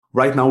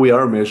right now we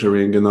are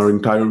measuring, and our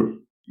entire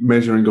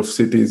measuring of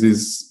cities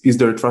is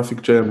there a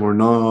traffic jam or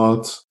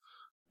not?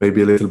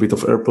 Maybe a little bit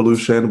of air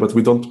pollution, but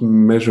we don't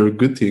measure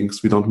good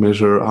things. We don't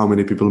measure how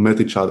many people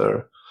met each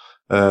other,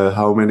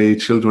 how many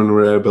children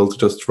were able to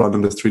just run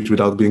on the street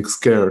without being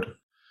scared,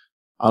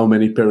 how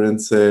many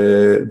parents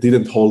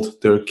didn't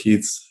hold their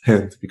kids'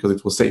 hand because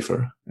it was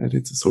safer,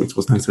 and so it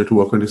was nicer to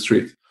walk on the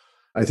street.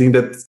 I think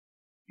that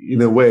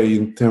in a way,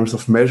 in terms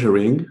of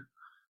measuring,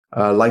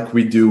 like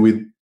we do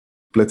with,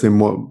 let's say,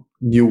 more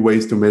new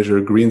ways to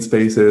measure green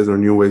spaces or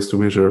new ways to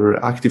measure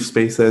active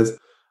spaces,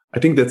 I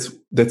think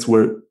that's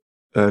where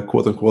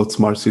quote unquote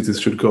smart cities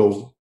should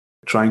go,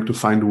 trying to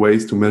find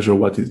ways to measure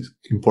what is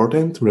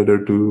important rather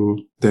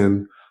to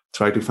then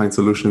try to find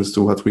solutions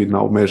to what we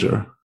now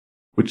measure,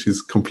 which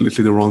is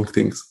completely the wrong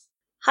things.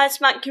 Hi,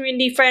 Smart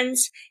Community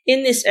friends.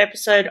 In this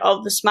episode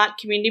of the Smart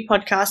Community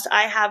Podcast,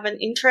 I have an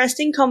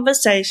interesting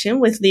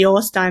conversation with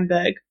Lior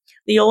Steinberg.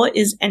 Lior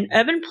is an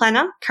urban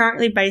planner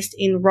currently based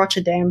in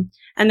Rotterdam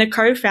and the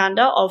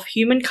co-founder of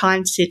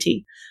Humankind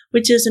City,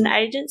 which is an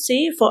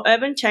agency for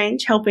urban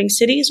change helping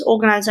cities,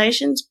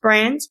 organizations,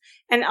 brands,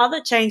 and other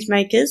change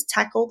makers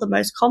tackle the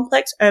most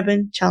complex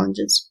urban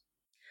challenges.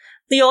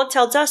 Lior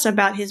tells us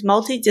about his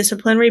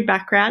multidisciplinary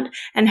background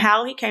and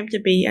how he came to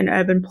be an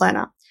urban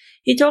planner.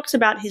 He talks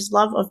about his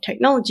love of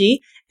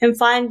technology and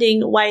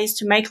finding ways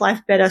to make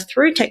life better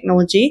through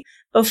technology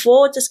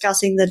before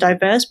discussing the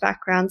diverse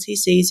backgrounds he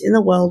sees in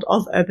the world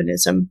of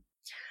urbanism.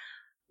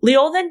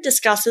 Lior then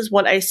discusses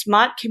what a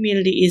smart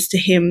community is to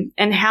him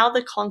and how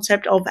the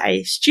concept of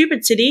a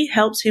stupid city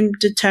helps him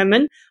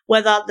determine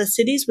whether the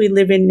cities we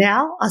live in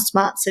now are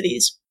smart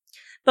cities.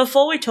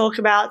 Before we talk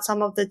about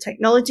some of the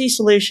technology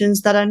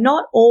solutions that are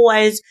not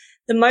always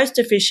the most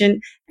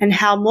efficient and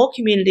how more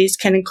communities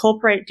can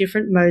incorporate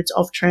different modes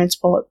of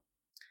transport.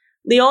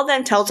 Lior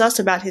then tells us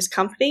about his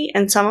company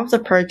and some of the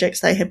projects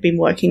they have been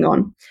working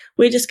on.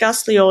 We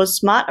discuss Lior's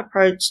smart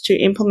approach to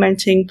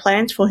implementing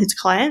plans for his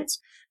clients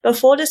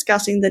before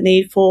discussing the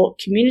need for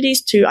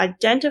communities to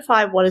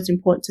identify what is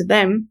important to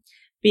them,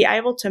 be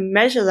able to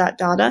measure that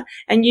data,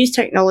 and use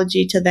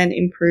technology to then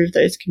improve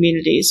those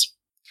communities.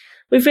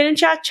 We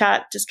finish our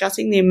chat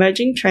discussing the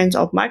emerging trends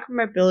of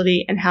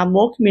micromobility and how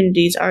more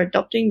communities are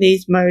adopting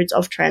these modes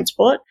of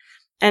transport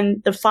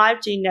and the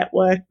 5G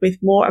network with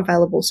more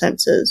available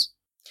sensors.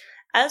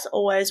 As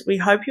always, we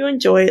hope you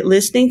enjoy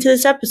listening to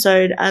this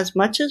episode as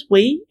much as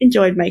we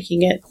enjoyed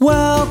making it.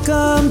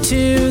 Welcome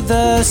to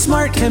the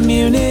smart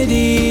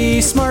community,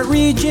 smart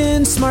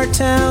regions, smart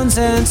towns,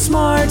 and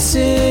smart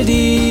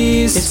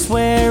cities. It's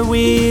where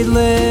we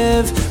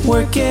live,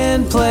 work,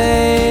 and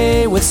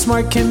play. With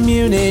smart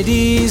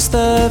communities,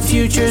 the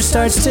future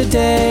starts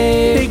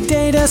today. Big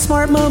data,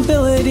 smart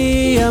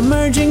mobility,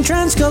 emerging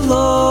trends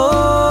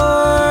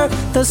galore.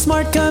 The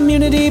Smart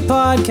Community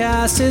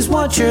Podcast is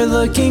what you're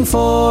looking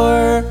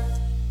for.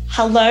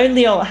 Hello,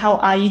 Lior. How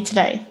are you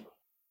today?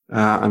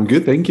 I'm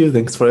good, thank you.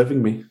 Thanks for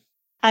having me.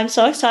 I'm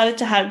so excited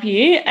to have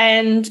you.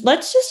 And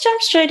let's just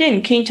jump straight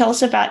in. Can you tell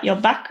us about your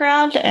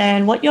background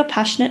and what you're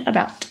passionate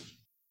about?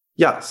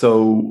 Yeah,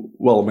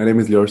 my name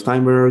is Lior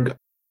Steinberg.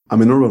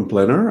 I'm an urban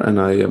planner, and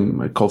I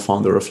am a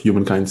co-founder of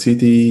Humankind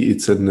City.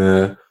 It's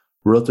a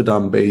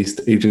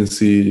Rotterdam-based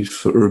agency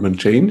for urban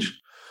change.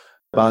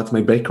 But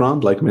my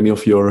background, like many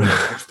of your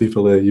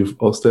people you've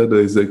hosted,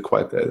 is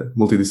quite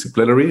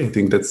multidisciplinary. I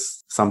think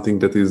that's something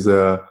that is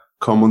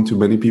common to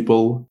many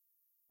people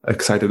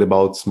excited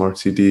about smart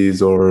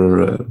cities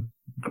or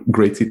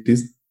great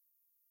cities.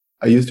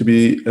 I used to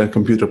be a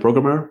computer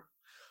programmer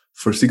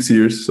for 6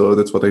 years, so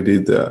that's what I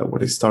did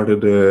when I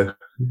started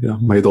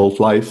my adult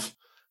life.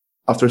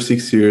 After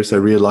 6 years, I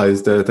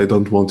realized that I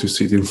don't want to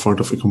sit in front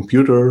of a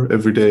computer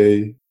every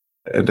day,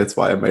 and that's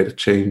why I made a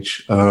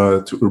change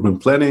to urban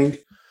planning.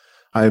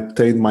 I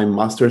obtained my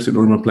master's in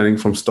urban planning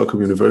from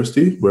Stockholm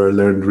University, where I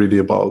learned really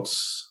about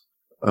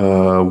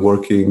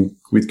working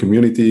with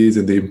communities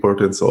and the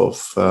importance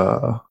of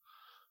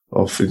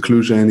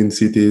inclusion in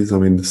cities. I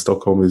mean,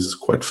 Stockholm is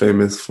quite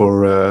famous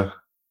for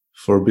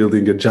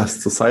building a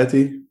just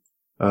society,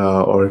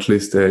 or at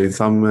least in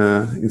some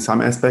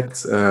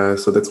aspects.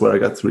 So that's where I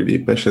got really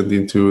passionate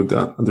into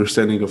the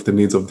understanding of the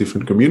needs of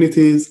different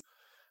communities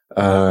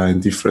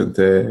and different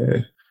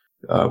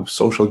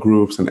social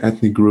groups and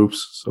ethnic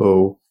groups.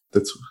 So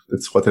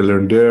that's what I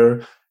learned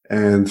there.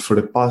 And for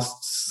the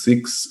past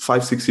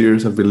 6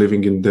 years, I've been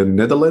living in the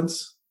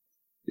Netherlands,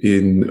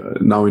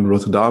 now in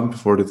Rotterdam,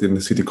 before that in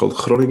a city called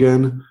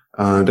Groningen.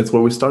 That's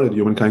where we started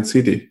Humankind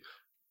City.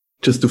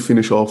 Just to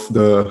finish off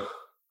the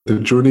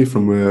journey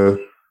from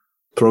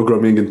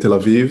programming in Tel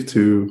Aviv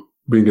to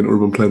being an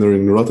urban planner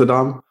in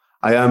Rotterdam.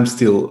 I am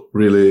still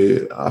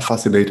really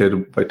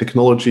fascinated by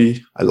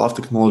technology. I love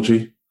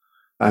technology.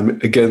 I'm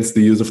against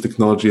the use of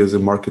technology as a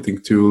marketing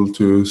tool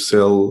to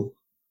sell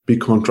big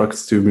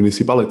contracts to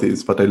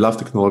municipalities, but I love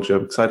technology.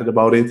 I'm excited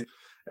about it.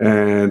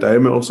 And I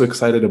am also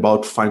excited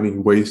about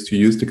finding ways to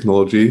use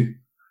technology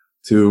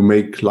to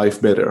make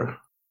life better.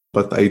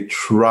 But I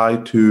try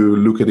to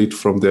look at it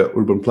from the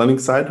urban planning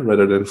side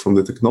rather than from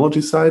the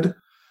technology side.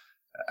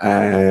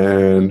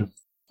 And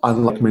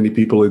unlike many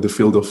people in the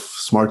field of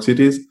smart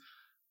cities,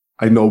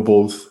 I know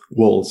both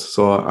worlds.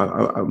 So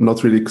I'm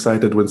not really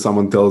excited when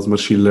someone tells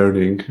machine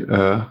learning.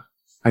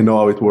 I know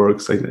how it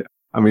works.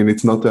 I mean,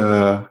 it's not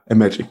a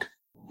magic.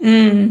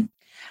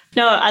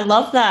 No, I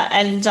love that.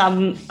 And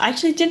I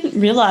actually didn't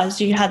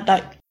realize you had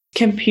that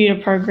computer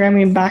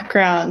programming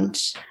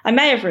background. I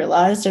may have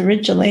realized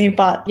originally,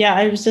 but yeah,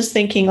 I was just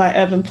thinking like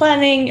urban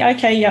planning.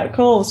 Okay, yeah,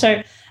 cool.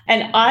 So,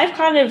 and I've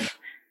kind of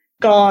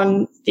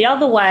gone the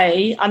other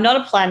way. I'm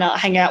not a planner. I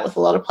hang out with a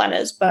lot of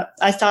planners, but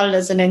I started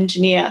as an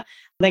engineer,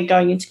 then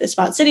going into the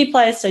smart city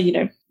place. So,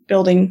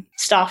 building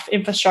stuff,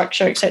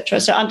 infrastructure, etc.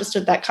 So I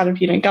understood that kind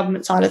of,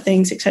 government side of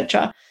things,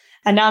 etc.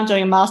 And now I'm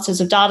doing a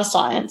master's of data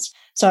science.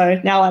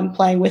 So now I'm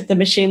playing with the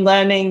machine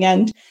learning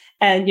and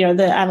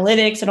the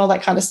analytics and all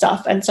that kind of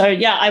stuff. And so,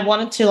 yeah, I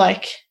wanted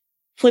to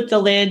flip the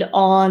lid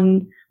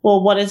on,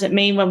 well, what does it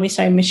mean when we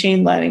say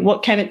machine learning?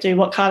 What can it do?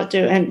 What can't it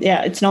do? And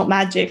yeah, it's not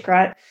magic,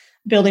 right?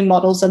 Building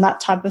models and that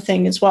type of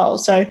thing as well.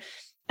 So,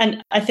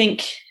 and I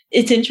think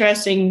it's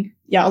interesting.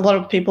 Yeah, a lot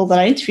of people that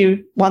I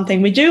interview, one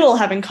thing we do all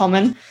have in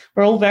common,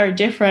 we're all very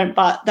different,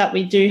 but that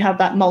we do have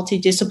that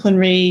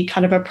multidisciplinary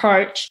kind of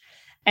approach.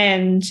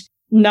 And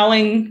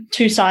knowing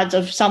two sides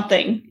of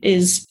something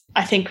is,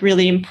 I think,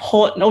 really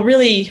important, or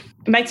really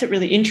makes it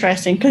really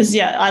interesting. Because,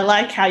 yeah, I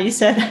like how you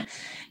said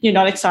you're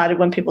not excited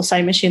when people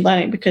say machine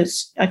learning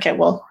because, okay,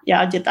 well,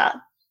 yeah, I did that.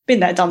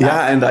 Been there, done that.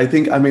 Yeah, and I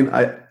think,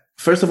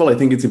 first of all, I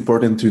think it's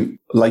important to,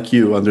 like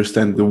you,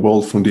 understand the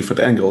world from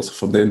different angles,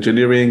 from the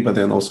engineering, but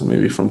then also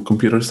maybe from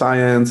computer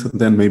science, and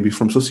then maybe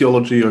from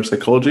sociology or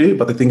psychology.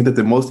 But I think that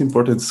the most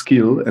important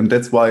skill, and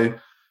that's why,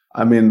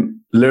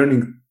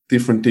 learning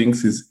different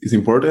things is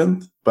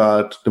important,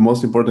 but the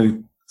most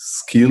important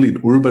skill in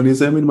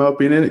urbanism, in my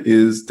opinion,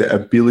 is the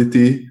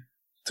ability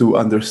to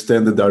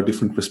understand that there are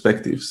different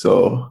perspectives.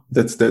 So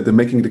that's the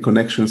making the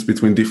connections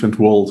between different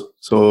worlds.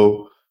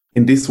 So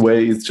in this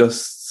way, it's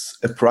just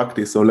a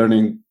practice. So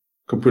learning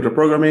computer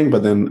programming,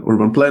 but then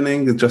urban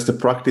planning is just a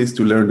practice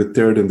to learn the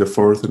third and the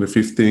fourth and the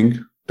fifth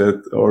thing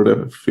or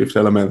the fifth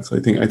element. So I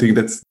think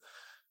that's,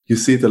 you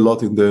see it a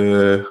lot in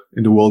the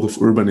world of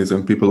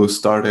urbanism. People who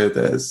started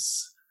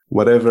as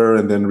whatever,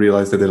 and then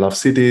realized that they love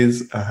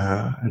cities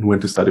and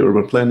went to study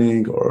urban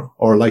planning,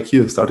 or like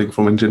you, starting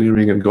from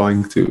engineering and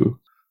going to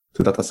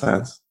data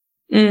science.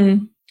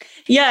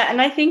 Yeah,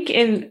 and I think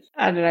in,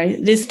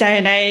 this day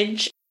and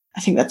age,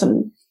 I think that's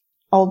an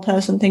old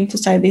person thing to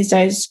say these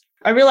days.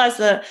 I realize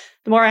that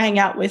the more I hang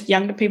out with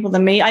younger people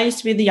than me, I used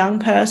to be the young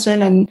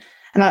person, and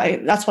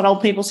that's what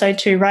old people say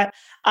too, right?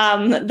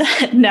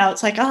 Now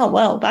it's like, oh,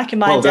 well, back in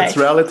my day. That's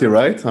reality,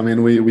 right?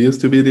 We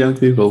used to be the young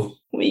people.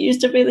 We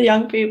used to be the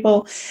young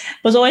people.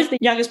 Was always the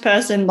youngest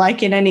person,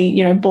 like in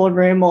any,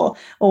 boardroom or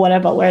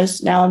whatever,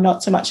 whereas now I'm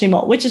not so much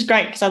anymore, which is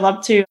great because I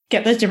love to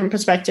get those different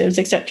perspectives,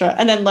 etc.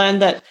 And then learn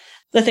that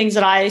the things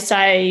that I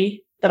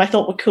say that I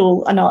thought were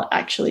cool are not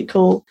actually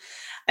cool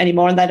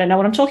anymore, and they don't know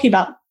what I'm talking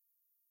about.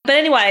 But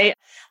anyway,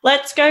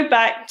 let's go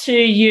back to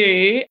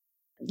you.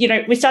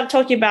 We started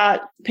talking about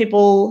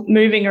people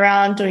moving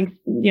around, doing,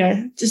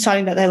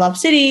 deciding that they love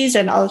cities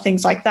and other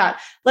things like that.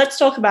 Let's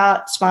talk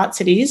about smart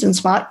cities and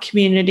smart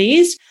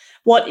communities.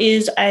 What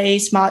is a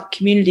smart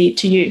community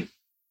to you?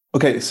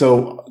 Okay,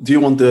 so do you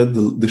want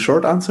the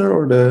short answer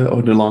or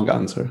the long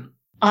answer?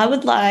 I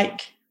would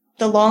like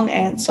the long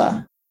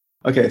answer.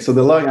 Okay, so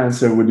the long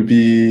answer would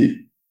be,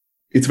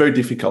 it's very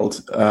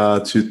difficult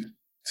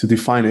to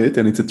define it,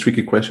 and it's a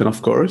tricky question,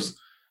 of course.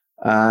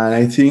 And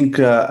I think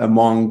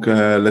among,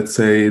 let's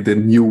say, the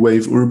new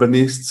wave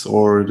urbanists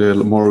or the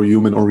more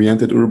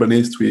human-oriented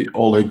urbanists, we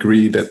all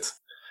agree that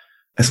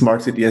a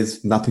smart city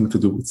has nothing to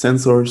do with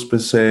sensors per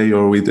se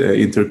or with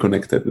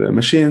interconnected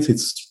machines.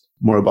 It's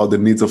more about the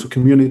needs of a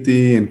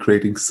community and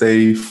creating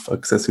safe,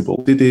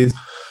 accessible cities.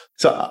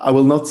 So I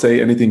will not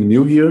say anything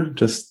new here,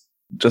 just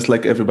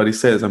like everybody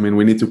says.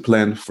 We need to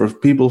plan for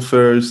people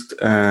first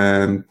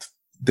and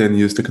then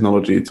use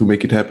technology to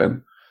make it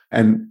happen.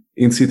 And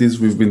in cities,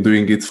 we've been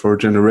doing it for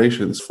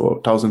generations, for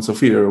thousands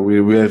of years.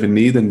 We have a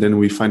need, and then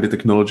we find a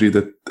technology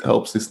that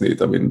helps this need.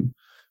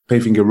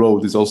 Paving a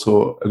road is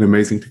also an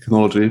amazing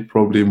technology.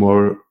 Probably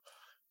it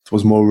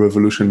was more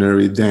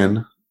revolutionary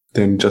than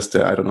just,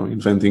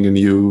 inventing a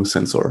new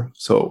sensor.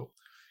 So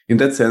in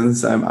that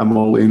sense, I'm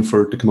all in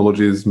for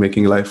technologies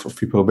making life of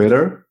people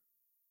better.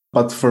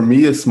 But for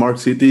me, a smart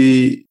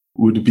city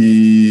would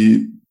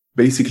be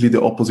basically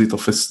the opposite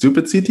of a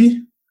stupid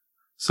city.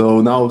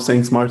 So now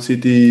saying smart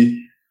city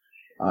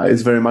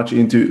is very much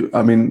into,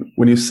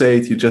 when you say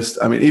it, you just,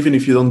 even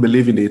if you don't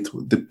believe in it,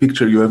 the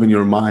picture you have in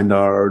your mind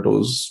are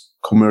those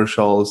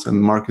commercials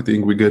and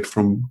marketing we get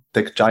from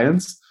tech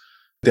giants.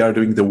 They are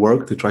doing the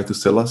work. They try to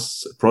sell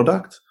us a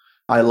product.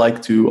 I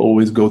like to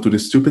always go to the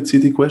stupid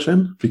city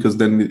question, because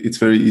then it's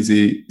very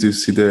easy to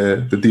see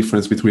the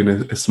difference between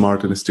a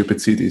smart and a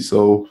stupid city.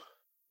 So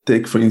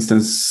take, for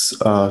instance,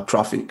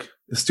 traffic.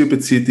 A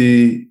stupid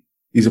city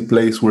is a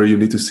place where you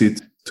need to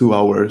sit 2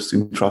 hours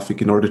in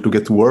traffic in order to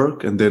get to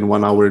work, and then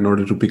 1 hour in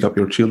order to pick up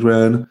your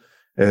children,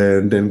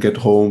 and then get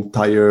home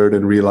tired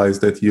and realize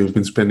that you've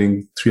been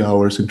spending 3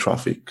 hours in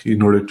traffic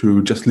in order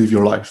to just live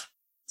your life.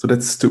 So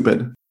that's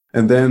stupid.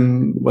 And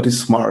then what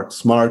is smart?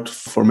 Smart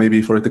for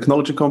maybe for a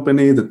technology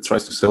company that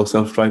tries to sell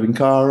self-driving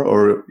car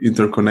or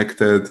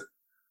interconnected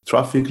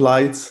traffic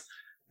lights.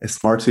 A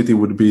smart city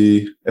would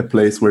be a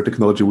place where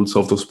technology would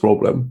solve those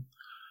problems.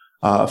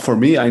 For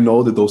me, I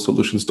know that those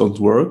solutions don't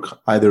work,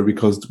 either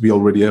because we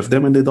already have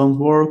them and they don't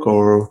work,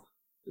 or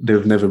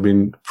they've never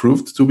been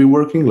proved to be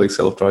working, like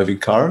self-driving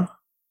car.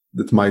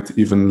 That might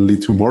even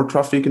lead to more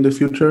traffic in the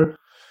future.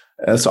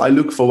 So I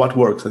look for what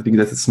works. I think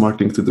that's a smart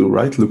thing to do,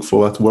 right? Look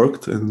for what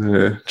worked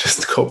and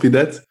just copy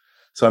that.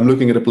 So I'm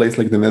looking at a place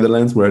like the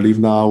Netherlands, where I live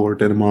now, or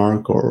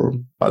Denmark, or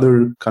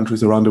other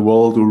countries around the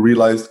world who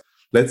realized,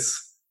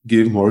 let's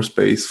give more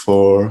space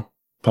for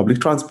public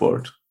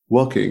transport,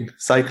 walking,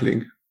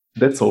 cycling.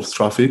 That solves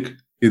traffic.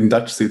 In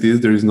Dutch cities,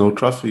 there is no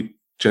traffic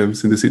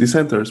jams in the city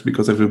centers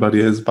because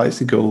everybody has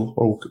bicycle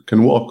or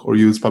can walk or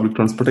use public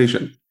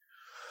transportation.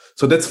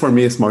 So that's for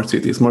me a smart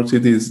city. A smart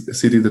city is a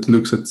city that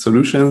looks at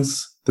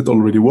solutions that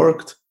already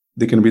worked.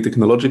 They can be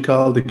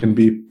technological, they can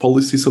be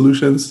policy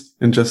solutions,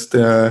 and just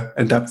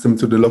adapt them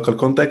to the local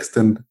context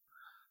and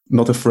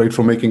not afraid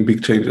for making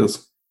big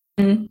changes.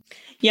 Mm.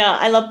 Yeah,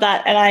 I love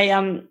that.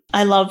 And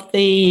I love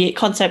the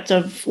concept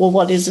of, well,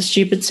 what is a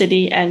stupid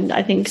city? And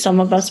I think some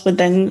of us would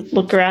then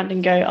look around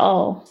and go,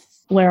 oh,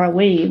 where are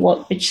we?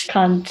 Which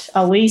cunt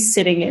are we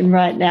sitting in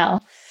right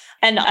now?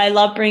 And I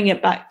love bringing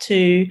it back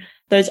to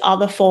those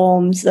other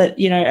forms that,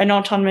 you know, an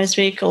autonomous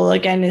vehicle,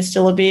 again, is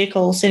still a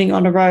vehicle sitting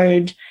on a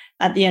road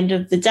at the end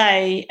of the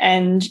day.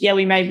 And yeah,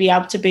 we may be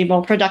able to be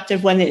more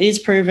productive when it is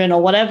proven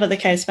or whatever the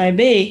case may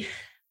be.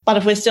 But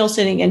if we're still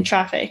sitting in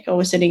traffic, or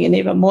we're sitting in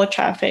even more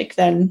traffic,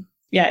 then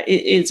yeah,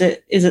 is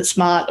it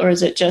smart, or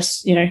is it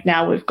just, you know,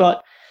 now we've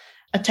got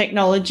a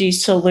technology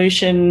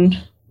solution,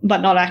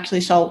 but not actually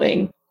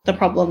solving the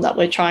problem that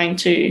we're trying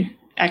to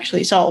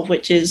actually solve,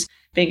 which is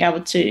being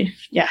able to,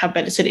 have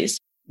better cities.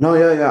 No,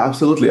 yeah,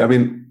 absolutely. I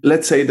mean,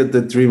 let's say that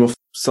the dream of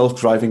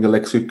self-driving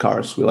electric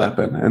cars will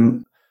happen,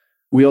 and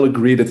we all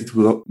agree that it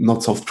will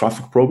not solve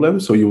traffic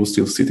problems. So you will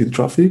still sit in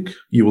traffic.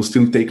 You will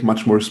still take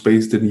much more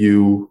space than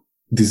you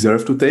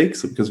deserve to take.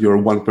 So because you're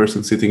one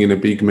person sitting in a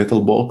big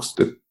metal box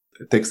that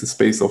takes the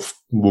space of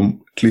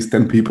at least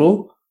 10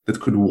 people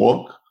that could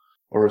walk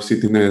or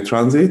sit in a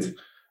transit.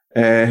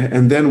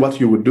 And then what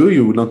you would do,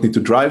 you would not need to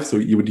drive. So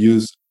you would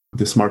use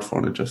the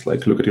smartphone and just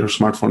like look at your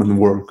smartphone and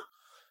work.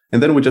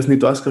 And then we just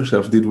need to ask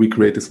ourselves, did we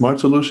create a smart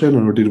solution,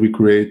 or did we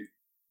create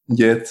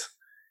yet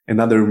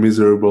another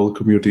miserable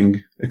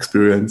commuting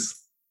experience?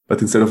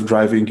 But instead of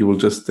driving, you will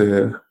just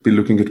be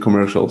looking at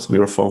commercials on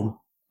your phone.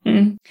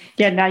 Mm.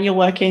 Yeah, now you're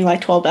working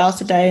like 12 hours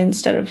a day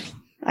instead of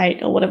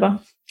 8 or whatever.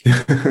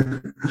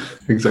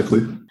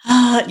 Exactly.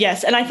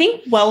 Yes. And I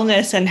think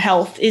wellness and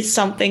health is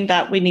something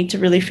that we need to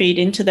really feed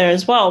into there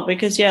as well,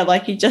 because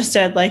like you just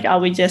said, like, are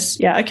we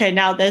just, okay,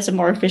 now there's a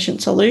more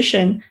efficient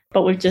solution,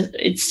 but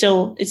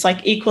it's like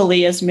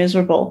equally as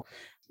miserable,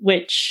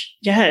 which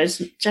is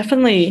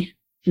definitely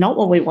not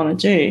what we want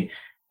to do.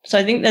 So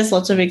I think there's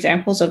lots of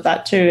examples of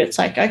that too. It's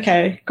like,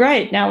 okay,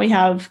 great. Now we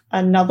have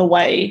another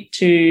way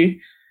to,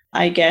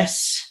 I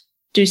guess,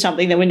 do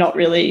something that we're not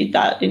really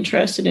that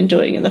interested in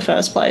doing in the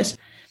first place.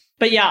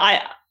 But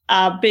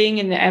being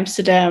in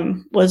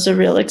Amsterdam was a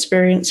real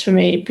experience for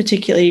me,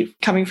 particularly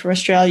coming from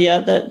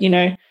Australia, that,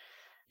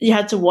 you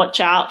had to watch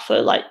out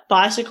for like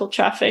bicycle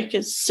traffic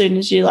as soon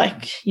as you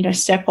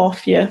step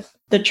off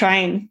the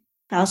train.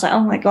 I was like, oh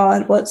my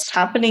God, what's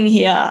happening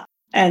here?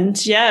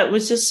 And it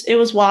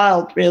was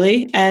wild,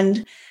 really.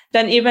 And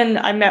then even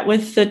I met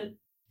with the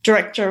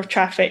director of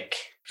traffic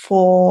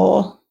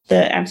for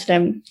the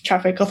Amsterdam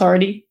Traffic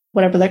Authority,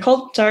 whatever they're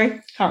called. Sorry,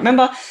 can't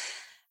remember.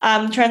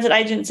 Transit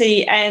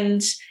agency,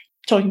 and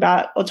talking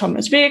about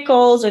autonomous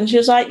vehicles. And she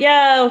was like,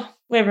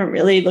 we haven't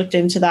really looked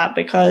into that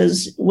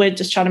because we're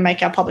just trying to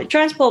make our public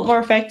transport more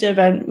effective.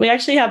 And we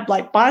actually have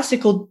like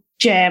bicycle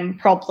jam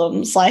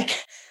problems.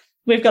 Like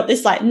we've got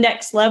this like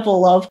next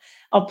level of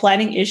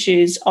planning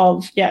issues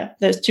of,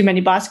 there's too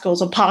many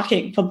bicycles, or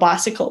parking for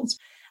bicycles,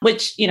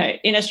 which,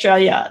 in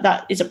Australia,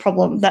 that is a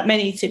problem that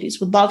many cities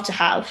would love to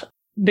have,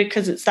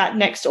 because it's that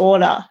next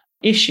order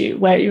issue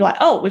where you're like,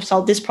 oh, we've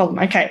solved this problem.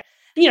 Okay.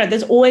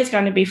 There's always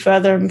going to be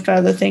further and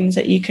further things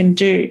that you can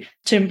do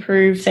to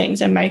improve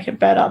things and make it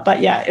better.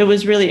 But it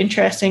was really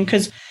interesting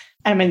because,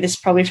 I mean, this is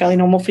probably fairly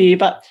normal for you,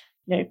 but,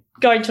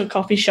 going to a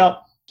coffee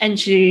shop and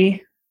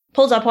she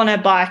pulls up on her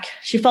bike,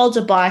 she folds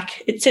her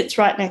bike, it sits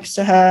right next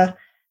to her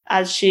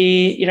as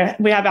she,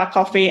 we have our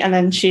coffee, and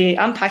then she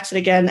unpacks it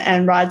again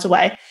and rides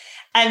away.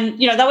 And,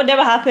 that would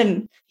never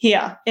happen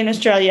here in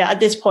Australia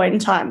at this point in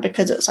time,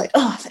 because it's like,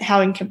 oh,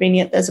 how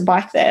inconvenient, there's a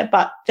bike there.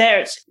 But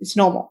there it's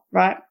normal,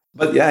 right?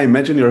 But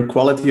imagine your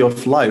quality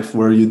of life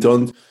where you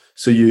don't,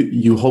 so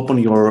you hop on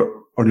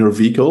your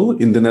vehicle.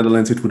 In the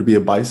Netherlands, it would be a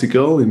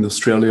bicycle. In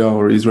Australia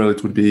or Israel,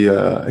 it would be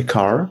a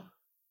car.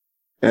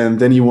 And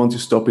then you want to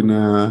stop in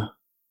a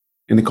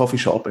coffee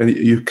shop, and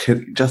you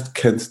just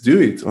can't do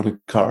it on a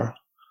car.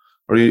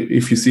 Or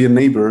if you see a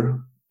neighbor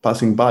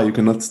passing by, you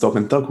cannot stop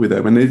and talk with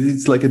them. And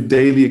it's like a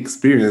daily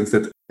experience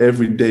that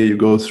every day you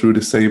go through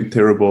the same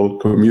terrible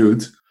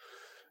commute.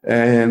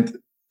 And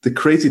the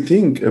crazy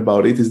thing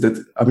about it is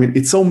that, I mean,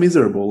 it's so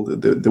miserable,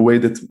 the way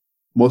that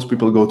most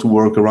people go to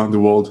work around the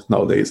world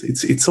nowadays.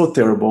 It's so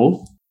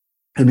terrible.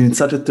 And in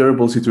such a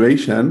terrible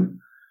situation,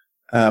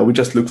 we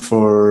just look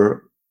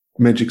for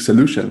magic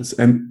solutions.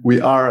 And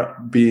we are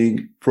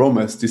being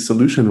promised this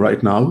solution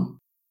right now.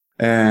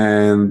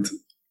 And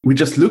we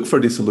just look for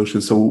this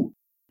solution. So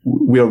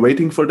we are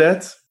waiting for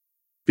that.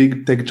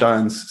 Big tech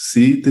giants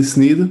see this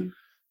need.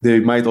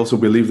 They might also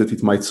believe that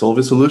it might solve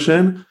a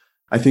solution.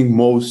 I think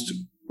most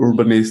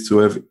urbanists who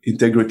have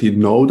integrity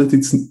know that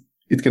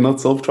it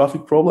cannot solve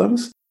traffic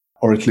problems,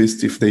 or at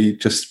least if they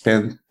just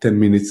spend 10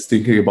 minutes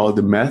thinking about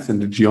the math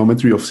and the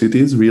geometry of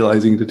cities,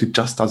 realizing that it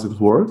just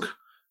doesn't work.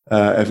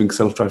 Having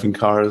self-driving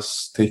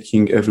cars,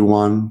 taking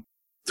everyone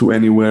to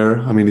anywhere,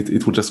 I mean,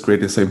 it would just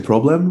create the same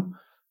problem.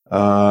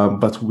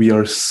 But we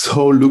are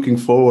so looking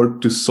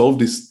forward to solve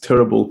this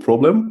terrible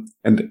problem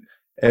and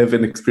have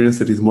an experience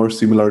that is more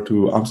similar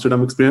to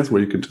Amsterdam experience,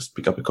 where you can just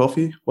pick up a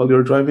coffee while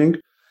you're driving,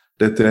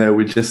 that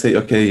we just say,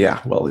 okay, yeah,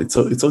 well, it's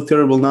so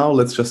terrible now.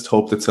 Let's just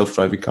hope that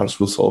self-driving cars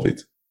will solve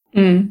it.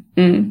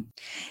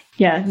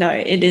 Yeah, no,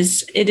 it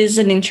is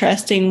an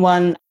interesting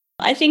one.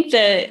 I think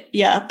that,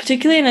 yeah,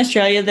 particularly in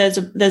Australia,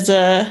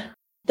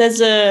 there's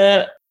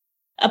a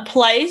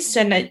place,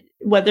 and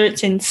whether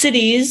it's in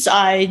cities,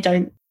 I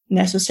don't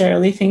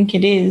necessarily think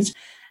it is,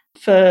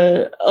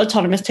 for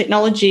autonomous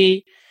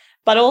technology,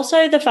 but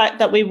also the fact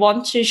that we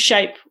want to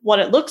shape what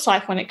it looks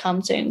like when it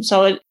comes in.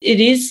 So it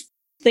is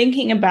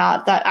thinking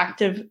about that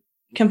active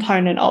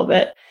component of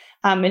it.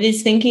 It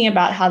is thinking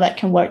about how that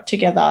can work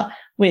together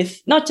with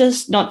not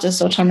just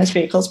autonomous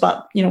vehicles,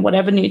 but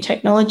whatever new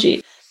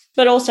technology.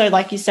 But also,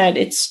 like you said,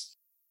 it's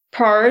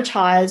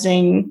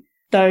prioritizing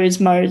those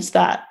modes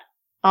that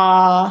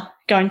are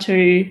going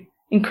to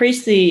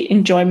increase the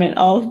enjoyment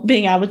of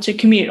being able to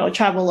commute or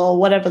travel or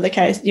whatever the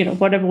case,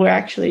 whatever we're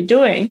actually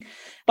doing.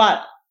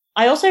 But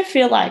I also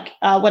feel like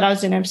when I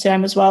was in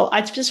Amsterdam as well,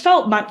 I just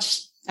felt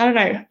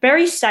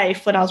very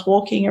safe when I was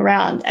walking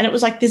around. And it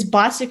was like this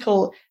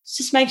bicycle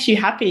just makes you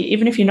happy,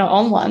 even if you're not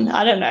on one.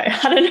 I don't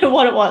know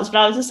what it was, but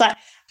I was just like,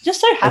 just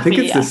so happy. I think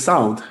it's the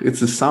sound. It's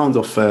the sound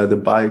of the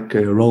bike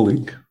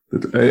rolling.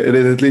 It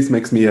at least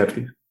makes me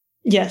happy.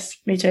 Yes,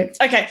 me too.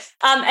 Okay.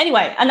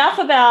 Anyway, enough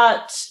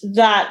about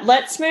that.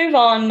 Let's move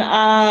on.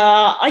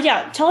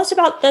 Tell us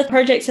about the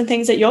projects and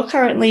things that you're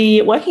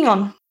currently working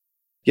on.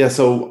 Yeah,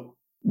 so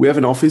we have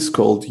an office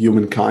called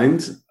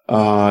Humankind.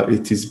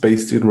 It is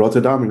based in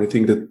Rotterdam, and I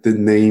think that the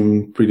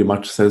name pretty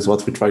much says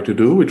what we try to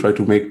do. We try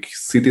to make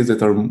cities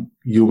that are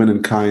human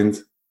and kind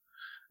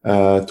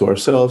to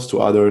ourselves, to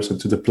others, and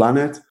to the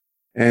planet.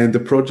 And the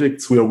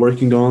projects we are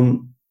working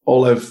on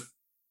all have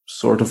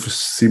sort of a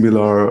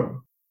similar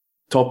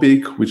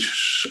topic,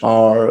 which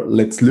are,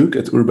 let's look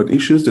at urban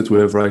issues that we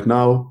have right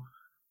now,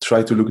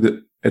 try to look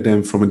at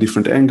them from a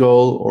different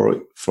angle or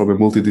from a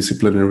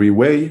multidisciplinary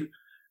way,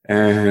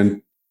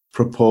 and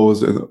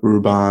propose an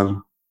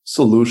urban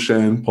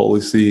solution,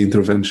 policy,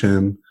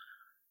 intervention,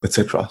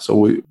 etc. So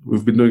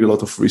we've been doing a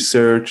lot of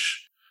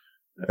research,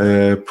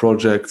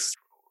 projects,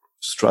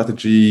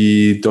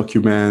 strategy,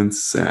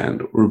 documents,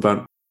 and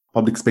urban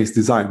public space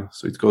design.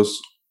 So it goes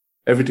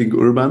everything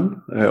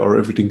urban or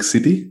everything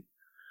city.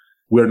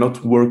 We're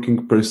not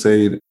working per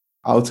se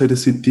outside the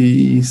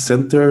city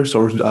centers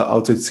or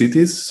outside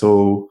cities.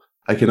 So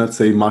I cannot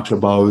say much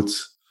about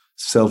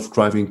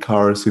self-driving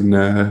cars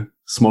in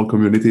small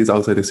communities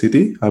outside the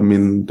city. I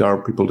mean, there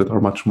are people that are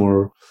much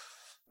more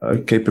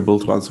capable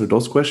to answer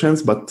those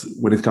questions. But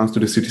when it comes to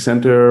the city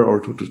center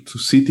or to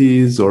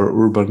cities or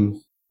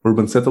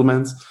urban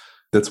settlements,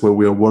 that's where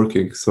we are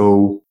working.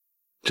 So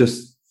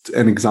just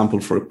an example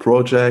for a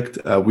project.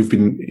 We've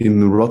been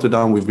in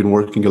Rotterdam. We've been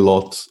working a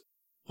lot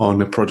on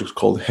a project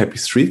called Happy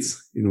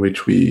Streets, in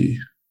which we,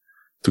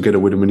 together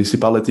with the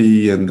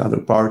municipality and other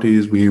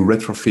parties, we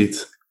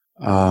retrofit,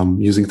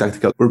 using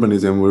tactical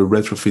urbanism, we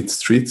retrofit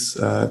streets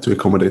to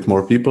accommodate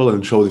more people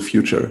and show the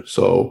future.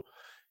 So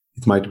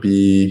it might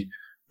be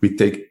we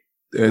take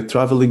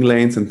traveling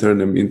lanes and turn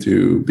them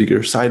into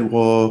bigger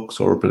sidewalks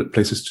or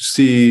places to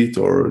sit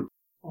or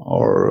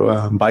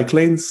bike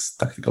lanes,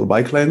 tactical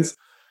bike lanes,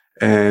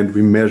 and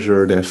we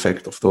measure the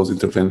effect of those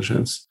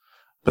interventions.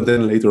 But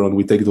then later on,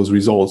 we take those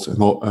results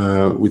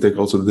and we take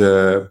also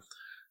the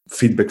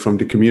feedback from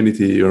the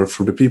community or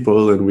from the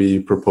people, and we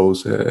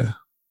propose,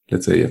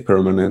 let's say, a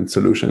permanent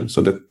solution.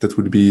 So that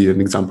would be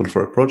an example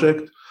for a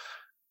project.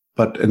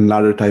 But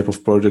another type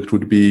of project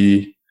would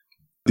be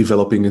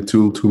developing a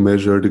tool to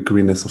measure the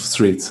greenness of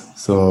streets.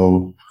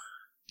 So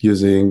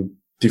using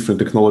different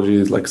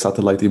technologies like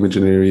satellite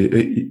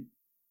imagery,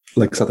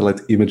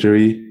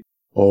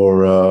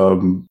 or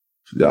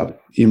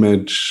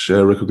image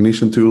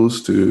recognition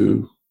tools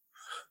to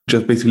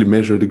just basically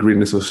measure the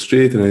greenness of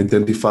street and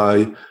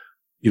identify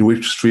in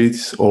which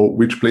streets or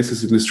which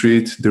places in the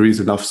street there is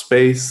enough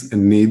space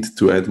and need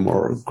to add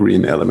more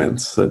green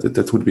elements. So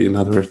that would be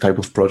another type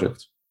of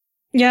project.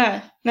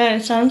 Yeah, no,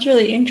 it sounds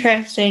really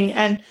interesting.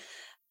 And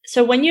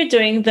So when you're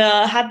doing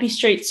the happy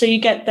streets, so you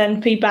get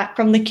then feedback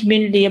from the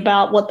community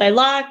about what they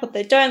like, what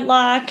they don't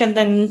like, and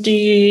then do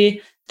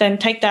you then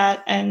take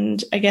that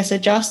and I guess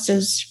adjust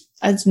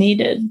as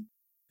needed?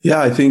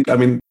 Yeah, I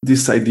mean,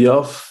 this idea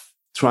of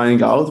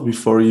trying out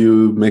before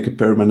you make a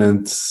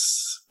permanent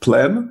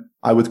plan,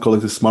 I would call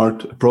it a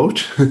smart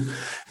approach.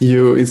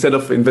 You, instead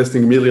of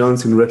investing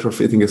millions in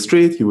retrofitting a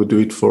street, you would do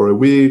it for a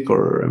week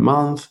or a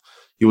month.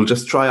 You will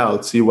just try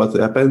out, see what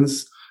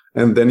happens.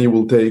 And then you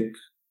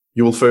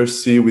will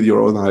first see with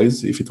your own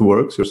eyes if it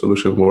works, your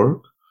solution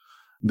works.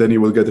 Then you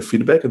will get the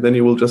feedback and then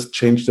you will just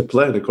change the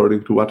plan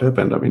according to what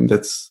happened. I mean,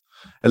 that's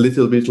a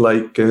little bit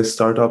like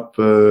startup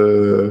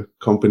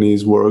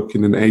companies work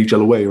in an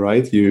agile way,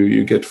 right?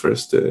 You get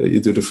first, you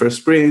do the first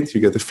sprint,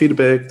 you get the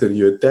feedback, then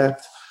you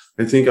adapt.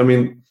 I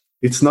mean,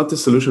 it's not the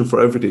solution for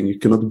everything. You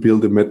cannot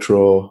build a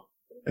metro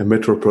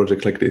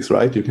project like this,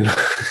 right? You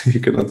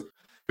cannot,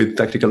 with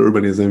tactical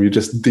urbanism, you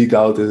just dig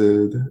out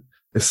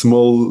a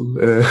small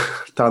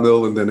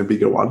tunnel and then a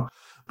bigger one.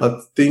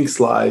 But things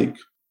like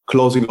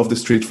closing off the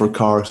street for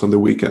cars on the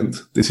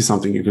weekend, this is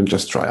something you can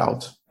just try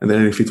out. And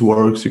then if it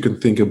works, you can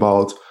think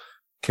about,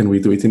 can we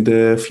do it in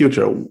the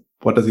future?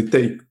 What does it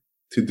take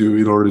to do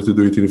in order to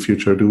do it in the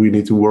future? Do we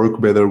need to work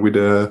better with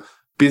the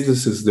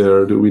businesses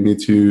there? Do we need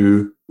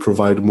to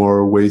provide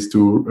more ways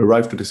to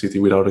arrive to the city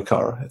without a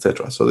car,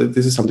 etc.? So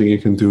this is something you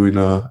can do in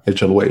an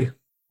agile way.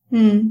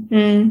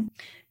 Mm-hmm.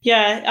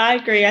 Yeah, I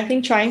agree. I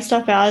think trying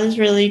stuff out is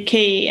really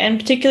key. And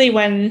particularly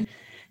when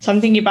so I'm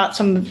thinking about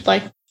some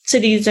like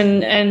cities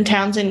and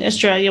towns in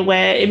Australia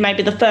where it may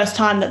be the first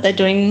time that they're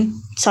doing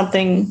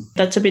something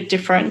that's a bit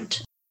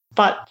different.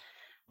 But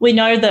we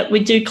know that we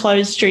do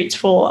close streets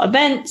for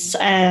events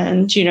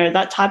and, you know,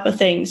 that type of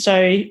thing.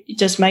 So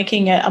just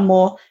making it a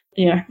more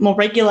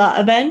regular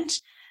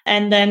event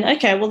and then,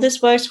 okay, well,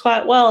 this works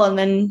quite well. And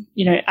then,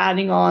 you know,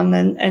 adding on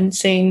and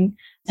seeing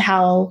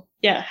how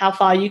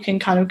far you can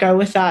kind of go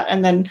with that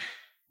and then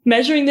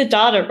measuring the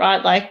data,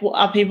 right? Like,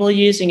 are people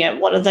using it?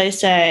 What are they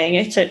saying,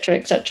 et cetera,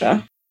 et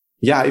cetera?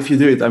 Yeah, if you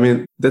do it, I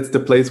mean, that's the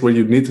place where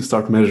you need to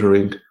start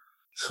measuring.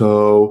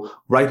 So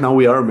right now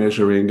we are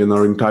measuring, and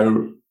our entire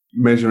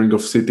measuring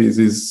of cities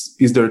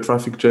is there a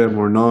traffic jam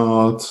or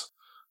not?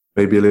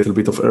 Maybe a little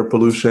bit of air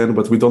pollution,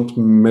 but we don't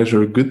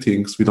measure good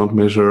things. We don't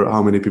measure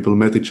how many people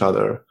met each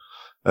other,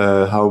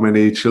 how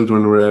many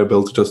children were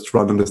able to just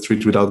run on the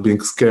street without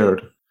being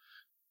scared,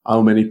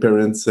 how many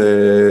parents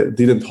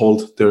didn't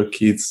hold their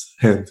kids'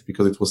 hand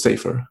because it was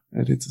safer,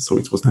 and so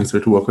it was nicer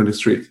to walk on the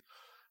street.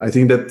 I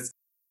think that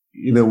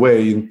in a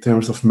way, in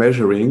terms of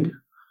measuring,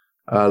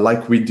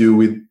 like we do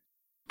with,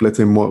 let's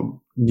say,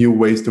 more new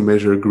ways to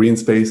measure green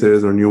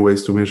spaces or new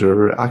ways to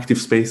measure active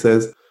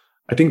spaces,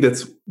 I think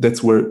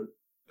that's where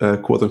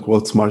quote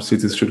unquote smart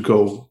cities should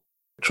go,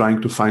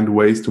 trying to find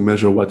ways to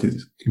measure what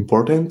is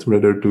important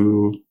rather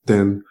to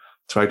then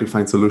try to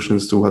find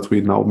solutions to what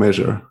we now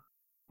measure,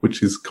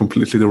 which is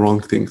completely the wrong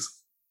things.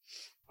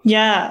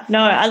 Yeah, no,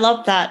 I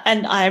love that.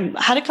 And I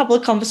had a couple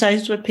of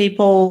conversations with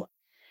people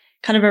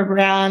kind of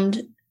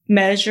around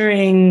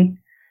measuring,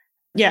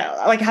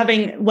 like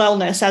having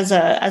wellness as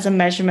a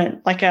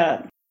measurement, like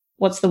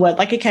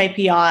like a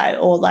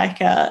KPI or like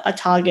a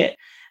target,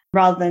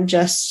 rather than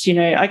just, you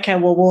know, okay,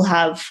 well, we'll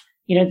have,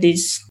 you know,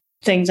 these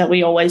things that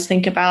we always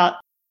think about,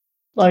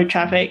 low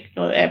traffic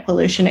or air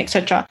pollution,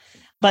 etc.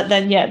 But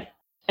then,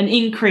 an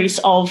increase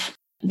of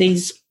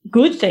these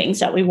good things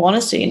that we want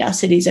to see in our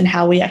cities and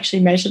how we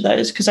actually measure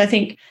those. Because I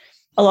think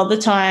a lot of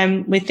the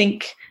time we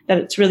think that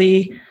it's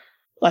really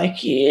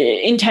like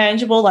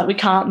intangible, like we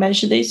can't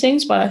measure these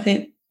things. But I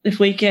think if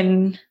we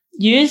can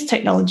use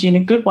technology in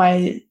a good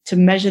way to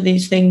measure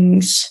these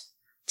things,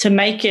 to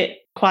make it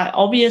quite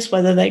obvious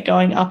whether they're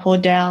going up or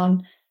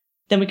down,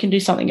 then we can do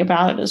something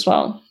about it as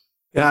well.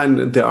 Yeah,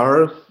 and there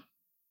are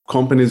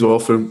companies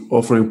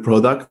offering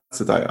products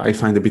that I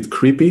find a bit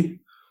creepy.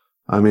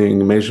 I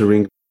mean,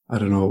 measuring, I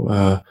don't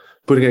know,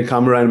 putting a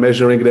camera and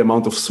measuring the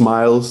amount of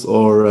smiles,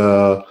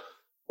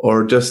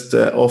 or just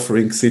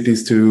offering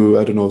cities to,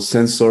 I don't know,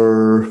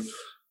 censor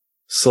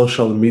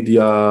social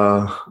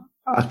media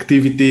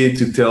activity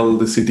to tell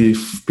the city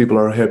if people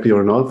are happy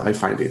or not. I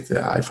find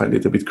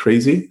it a bit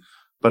crazy.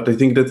 But I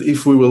think that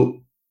if we will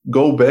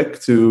go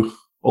back to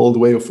old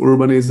way of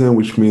urbanism,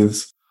 which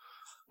means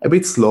a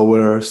bit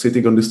slower,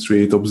 sitting on the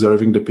street,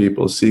 observing the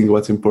people, seeing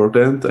what's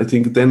important, I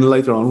think then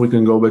later on we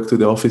can go back to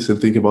the office and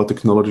think about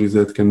technologies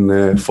that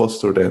can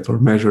foster that or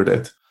measure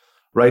that.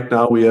 Right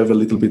now we have a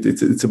little bit,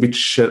 it's a bit,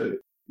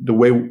 the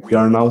way we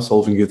are now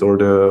solving it,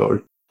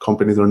 or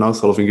companies are now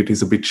solving it,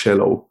 is a bit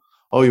shallow.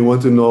 Oh, you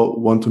want to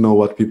know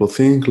what people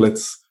think?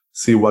 Let's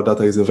see what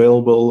data is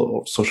available,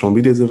 or social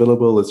media is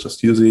available. Let's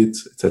just use it,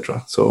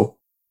 etc. So,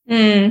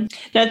 no,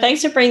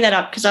 thanks for bringing that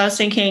up, because I was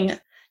thinking,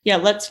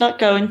 let's not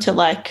go into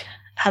like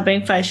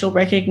having facial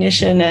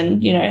recognition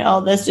and, you know,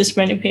 oh, there's this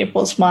many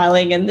people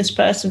smiling and this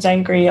person's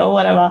angry or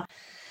whatever.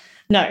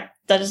 No,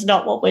 that is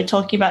not what we're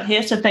talking about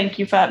here. So thank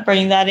you for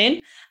bringing that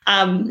in,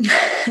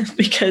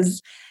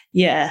 because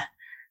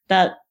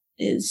that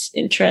is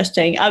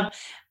interesting.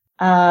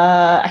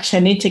 Actually,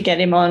 I need to get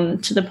him on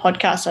to the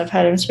podcast. I've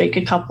heard him speak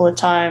a couple of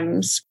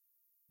times,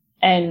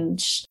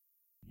 and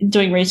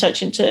doing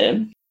research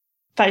into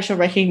facial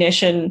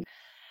recognition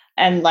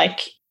and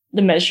like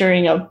the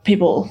measuring of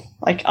people,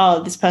 like,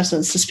 oh, this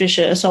person's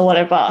suspicious or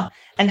whatever,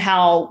 and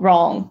how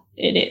wrong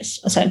it is,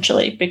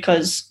 essentially,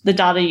 because the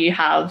data you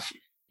have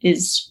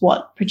is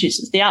what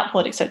produces the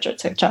output, et cetera, et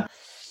cetera.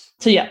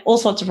 So yeah, all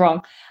sorts of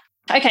wrong.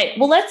 Okay,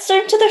 well, let's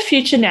zoom to the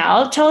future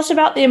now. Tell us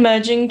about the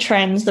emerging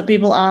trends that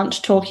people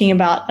aren't talking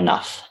about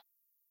enough.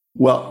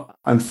 Well,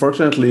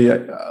 unfortunately,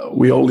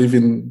 we all live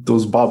in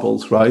those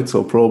bubbles, right?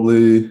 So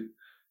probably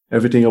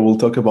everything I will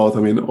talk about, I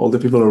mean, all the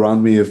people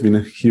around me have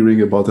been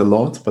hearing about a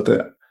lot, but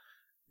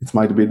it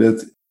might be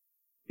that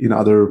in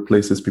other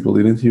places people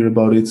didn't hear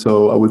about it.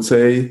 So I would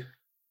say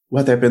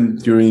what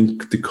happened during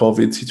the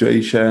COVID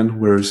situation,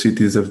 where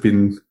cities have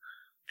been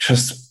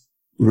just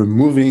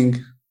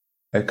removing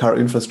a car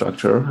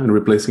infrastructure and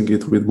replacing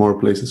it with more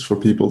places for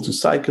people to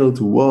cycle,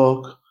 to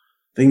walk.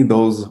 I think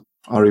those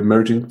are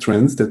emerging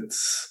trends that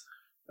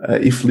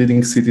if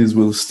leading cities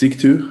will stick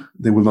to,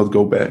 they will not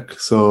go back.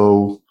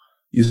 So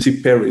you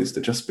see Paris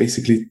that just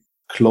basically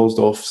closed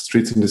off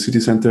streets in the city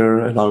center,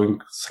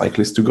 allowing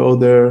cyclists to go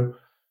there.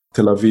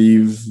 Tel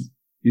Aviv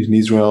in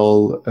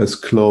Israel has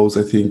closed,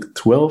 I think,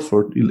 12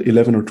 or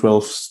 11 or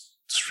 12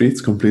 streets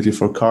completely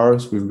for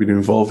cars. We've been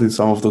involved in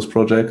some of those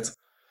projects.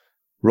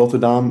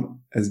 Rotterdam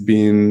has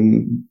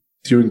been,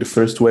 during the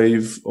first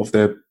wave of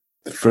the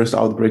first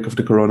outbreak of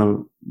the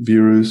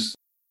coronavirus,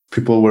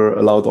 people were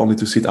allowed only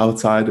to sit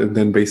outside, and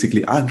then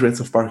basically hundreds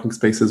of parking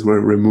spaces were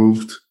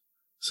removed.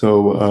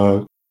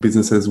 So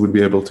businesses would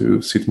be able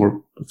to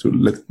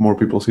let more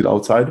people sit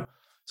outside.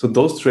 So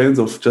those trends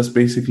of just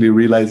basically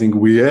realizing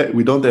we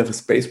don't have a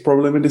space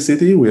problem in the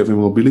city, we have a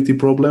mobility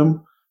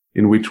problem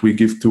in which we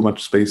give too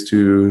much space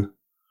to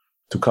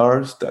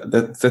cars.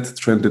 That's a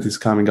trend that is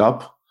coming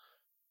up.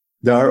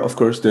 There are, of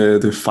course, the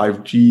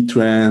 5G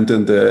trend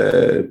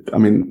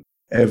and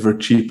ever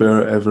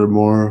cheaper, ever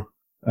more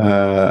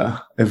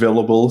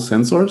available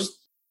sensors.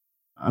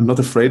 I'm not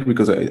afraid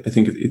because I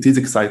think it is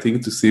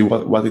exciting to see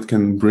what it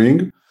can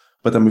bring,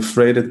 but I'm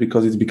afraid that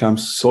because it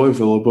becomes so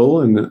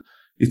available and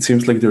it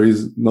seems like there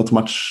is not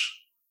much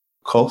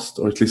cost,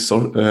 or at least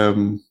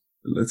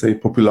let's say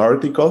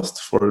popularity cost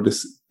for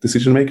this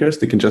decision makers.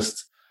 They can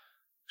just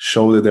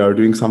show that they are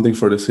doing something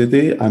for the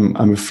city.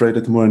 I'm afraid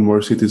that more and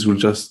more cities will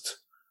just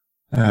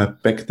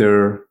pack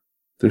their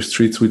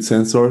streets with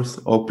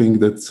sensors, hoping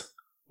that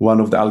one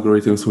of the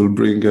algorithms will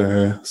bring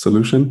a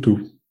solution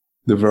to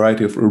the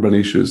variety of urban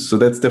issues. So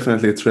that's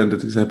definitely a trend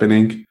that is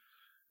happening,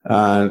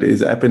 and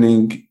is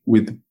happening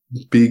with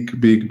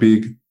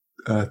big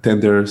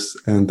tenders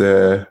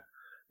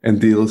and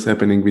deals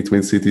happening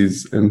between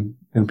cities and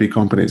big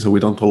companies. So we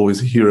don't always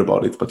hear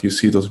about it, but you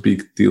see those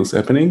big deals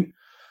happening.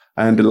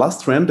 And the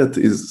last trend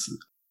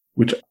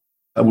which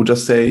I would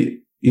just say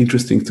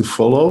interesting to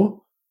follow,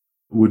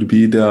 would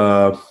be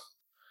the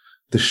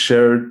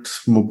shared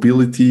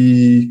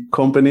mobility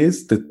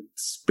companies that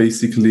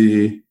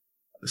basically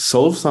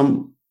solve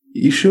some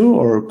issue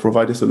or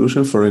provide a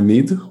solution for a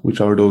need, which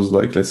are those,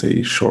 like, let's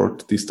say,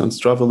 short distance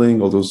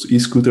traveling, or those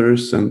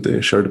e-scooters and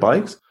the shared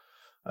bikes.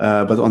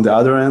 But on the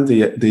other end,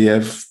 they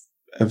have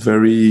a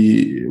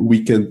very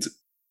weakened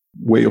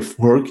way of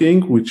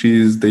working, which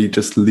is they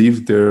just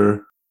leave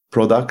their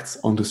products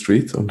on the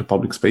street, on the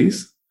public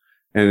space.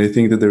 And I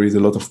think that there is a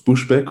lot of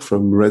pushback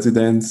from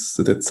residents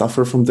that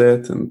suffer from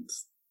that, and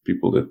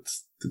people that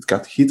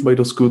got hit by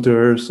those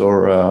scooters,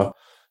 or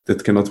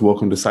that cannot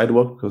walk on the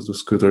sidewalk because the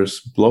scooters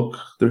block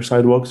their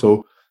sidewalk.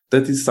 So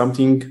that is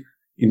something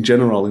in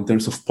general in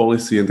terms of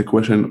policy and the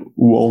question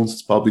who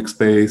owns public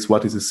space,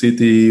 what is a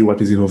city,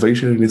 what is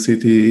innovation in a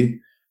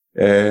city,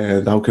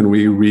 and how can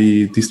we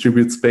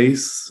redistribute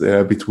space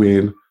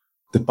between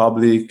the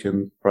public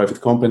and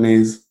private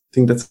companies. I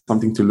think that's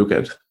something to look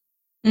at.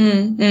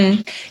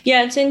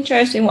 Yeah, it's an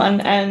interesting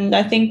one. And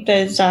I think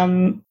there's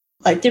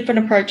different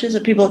approaches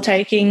that people are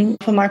taking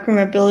for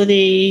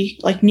micromobility,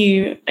 like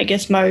new, I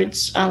guess,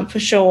 modes for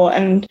sure.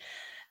 And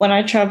when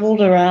I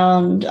traveled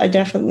around, I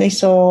definitely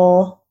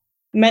saw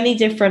many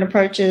different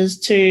approaches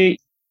to,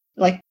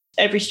 like,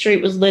 every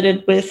street was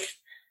littered with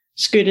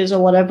scooters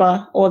or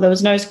whatever, or there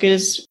was no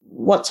scooters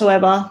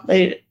whatsoever.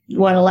 They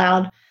weren't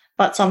allowed,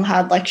 but some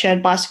had like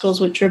shared bicycles,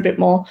 which are a bit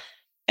more,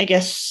 I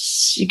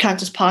guess, you can't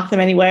just park them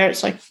anywhere.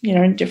 It's like,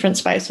 in different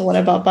space or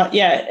whatever. But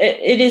yeah,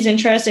 it is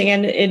interesting,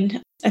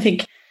 and I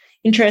think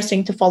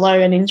interesting to follow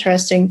and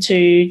interesting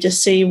to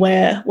just see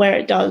where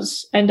it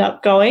does end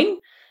up going.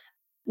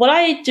 What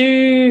I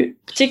do,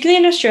 particularly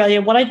in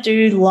Australia, what I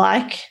do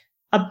like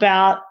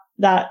about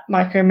that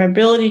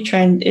micromobility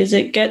trend is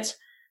it gets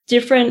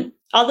different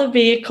other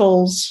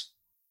vehicles,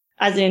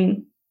 as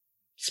in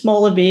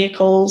smaller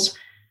vehicles,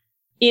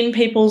 in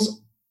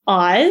people's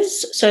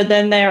eyes, so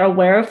then they're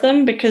aware of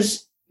them,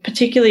 because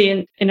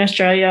particularly in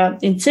Australia,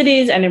 in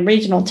cities and in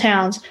regional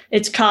towns,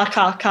 it's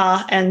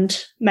car,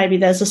 and maybe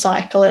there's a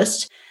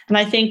cyclist. And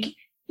I think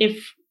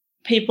if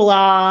people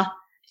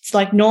it's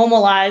like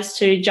normalized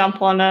to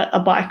jump on a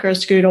bike or a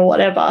scooter or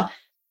whatever,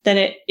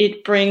 then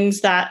it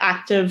brings that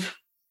active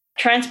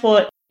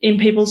transport in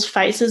people's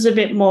faces a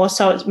bit more,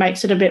 so it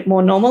makes it a bit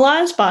more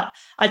normalized. But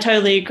I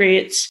totally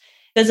agree.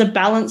 There's a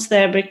balance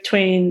there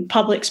between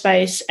public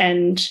space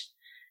and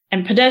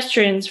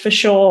pedestrians for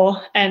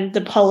sure, and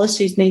the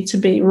policies need to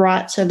be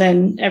right so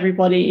then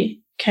everybody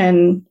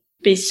can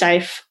be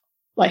safe,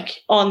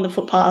 like on the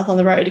footpath, on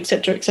the road,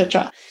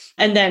 etc.,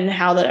 and then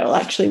how that will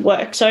actually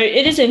work. So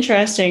it is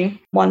interesting,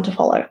 one to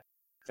follow.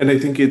 And I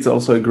think it's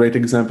also a great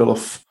example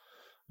of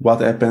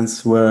what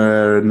happens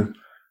when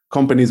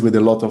companies with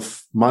a lot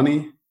of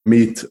money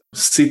meet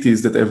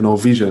cities that have no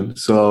vision.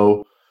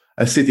 So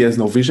a city has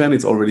no vision.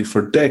 It's already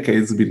for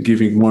decades been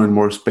giving more and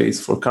more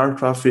space for car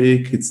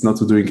traffic. It's not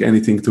doing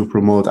anything to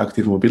promote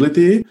active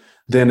mobility.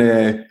 Then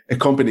a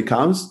company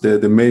comes,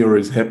 the mayor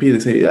is happy. They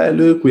say, yeah,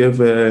 look, we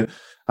have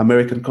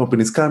American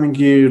companies coming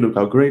here. Look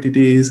how great it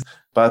is.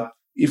 But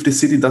if the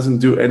city doesn't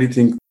do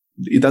anything,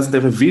 it doesn't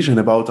have a vision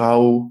about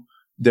how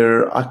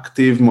their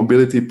active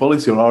mobility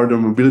policy or how their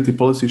mobility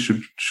policy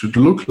should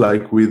look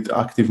like with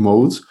active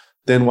modes,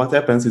 then what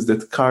happens is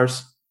that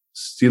cars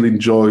still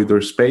enjoy their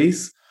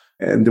space.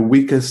 And the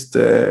weakest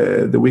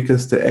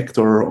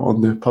actor on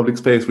the public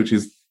space, which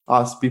is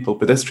us people,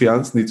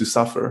 pedestrians, need to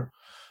suffer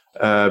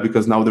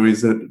because now there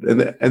is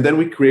and then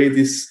we create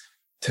this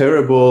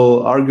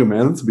terrible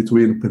argument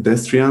between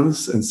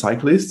pedestrians and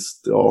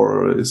cyclists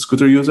or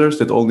scooter users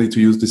that all need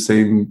to use the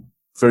same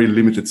very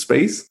limited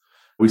space.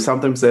 We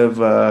sometimes have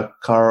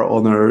car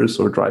owners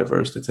or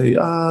drivers that say,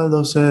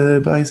 those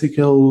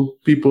bicycle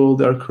people,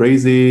 they're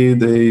crazy.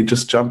 They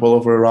just jump all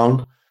over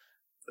around.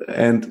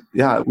 And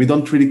we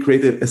don't really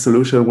create a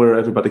solution where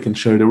everybody can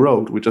share the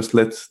road. We just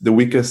let the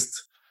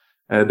weakest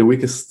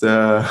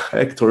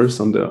actors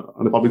on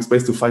the public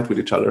space to fight with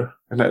each other,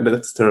 and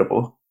that's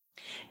terrible.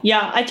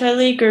 Yeah, I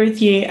totally agree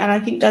with you, and I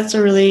think that's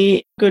a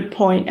really good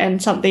point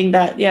and something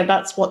that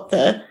that's what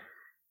that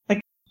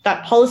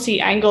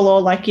policy angle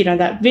or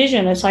that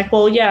vision. It's like,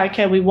 well,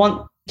 okay, we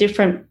want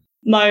different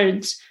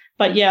modes,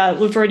 but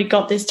we've already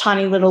got this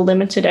tiny little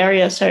limited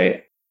area. So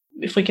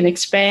if we can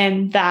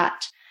expand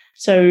that.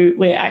 So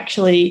we're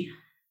actually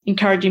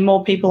encouraging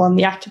more people on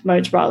the active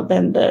modes rather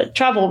than the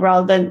travel,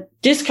 rather than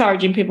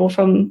discouraging people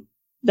from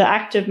the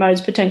active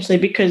modes potentially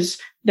because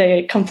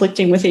they're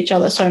conflicting with each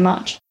other so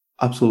much.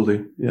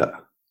 Absolutely, yeah.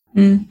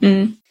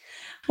 Mm-hmm.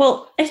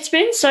 Well, it's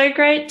been so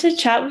great to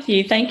chat with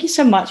you. Thank you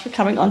so much for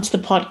coming onto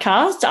the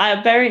podcast. I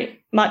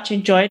very much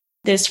enjoyed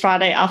this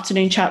Friday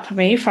afternoon chat for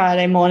me,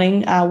 Friday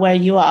morning where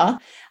you are.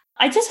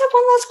 I just have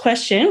one last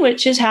question,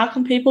 which is how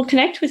can people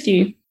connect with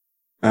you?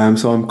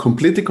 So I'm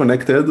completely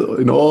connected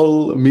in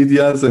all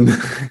medias and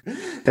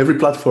every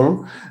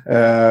platform.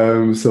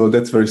 So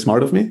that's very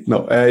smart of me.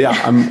 No,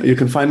 you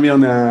can find me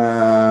on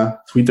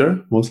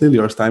Twitter, mostly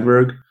Lior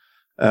Steinberg,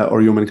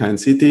 or Humankind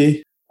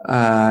City,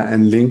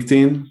 and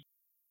LinkedIn,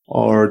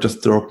 or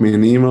just drop me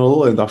an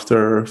email, and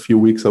after a few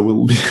weeks I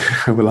will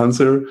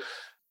answer,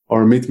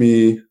 or meet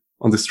me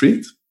on the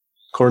street,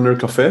 corner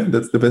cafe.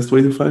 That's the best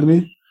way to find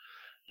me,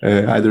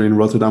 either in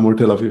Rotterdam or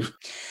Tel Aviv.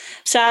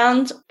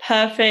 Sounds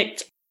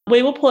perfect.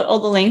 We will put all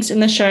the links in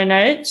the show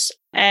notes,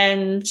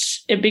 and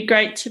it'd be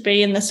great to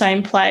be in the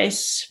same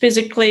place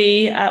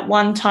physically at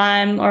one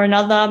time or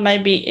another,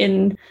 maybe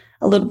in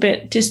a little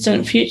bit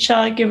distant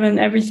future, given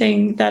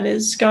everything that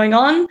is going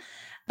on.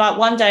 But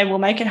one day we'll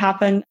make it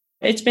happen.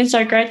 It's been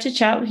so great to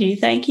chat with you.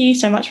 Thank you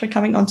so much for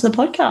coming onto the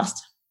podcast.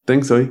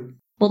 Thanks, Zoe.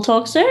 We'll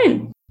talk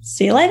soon.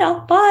 See you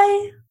later.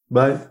 Bye.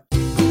 Bye.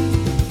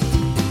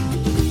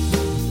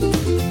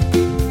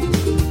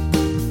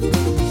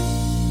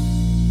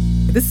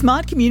 The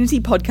Smart Community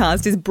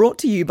podcast is brought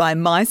to you by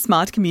My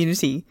Smart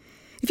Community.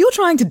 If you're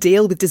trying to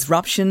deal with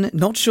disruption,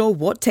 not sure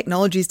what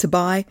technologies to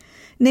buy,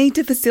 need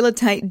to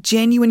facilitate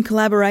genuine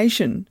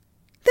collaboration,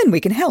 then we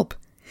can help.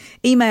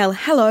 Email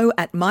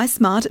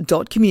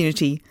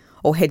hello@mysmart.community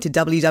or head to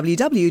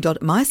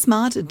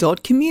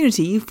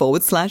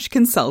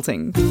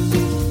www.mysmart.community/consulting.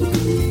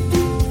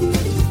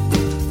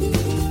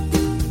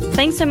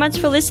 Thanks so much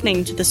for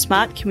listening to the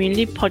Smart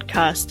Community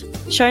Podcast.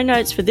 Show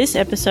notes for this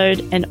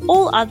episode and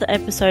all other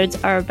episodes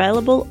are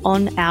available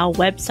on our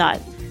website,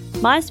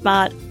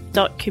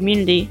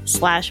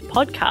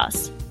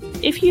 mysmart.community/podcast.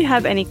 If you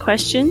have any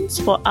questions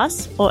for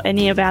us or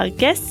any of our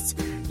guests,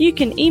 you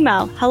can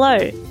email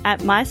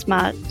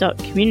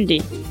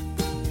hello@mysmart.community.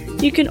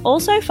 You can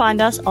also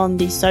find us on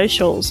the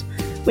socials.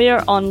 We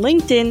are on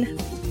LinkedIn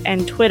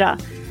and Twitter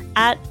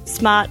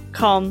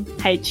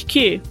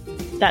 @SmartComHQ.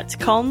 That's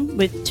com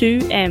with 2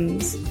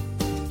 M's.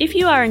 If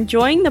you are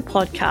enjoying the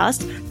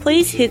podcast,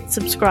 please hit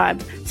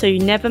subscribe so you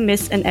never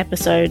miss an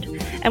episode.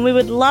 And we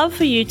would love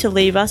for you to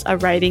leave us a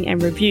rating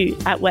and review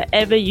at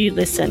wherever you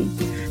listen.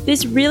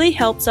 This really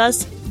helps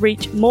us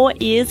reach more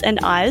ears and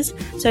eyes,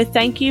 so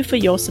thank you for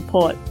your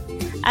support.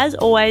 As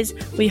always,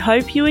 we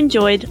hope you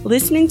enjoyed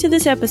listening to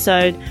this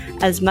episode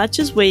as much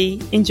as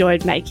we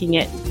enjoyed making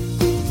it.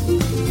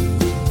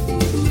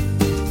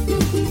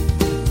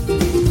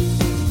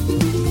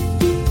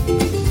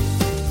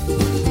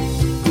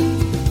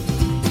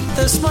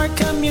 The Smart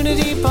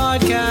Community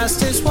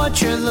Podcast is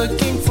what you're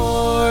looking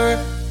for.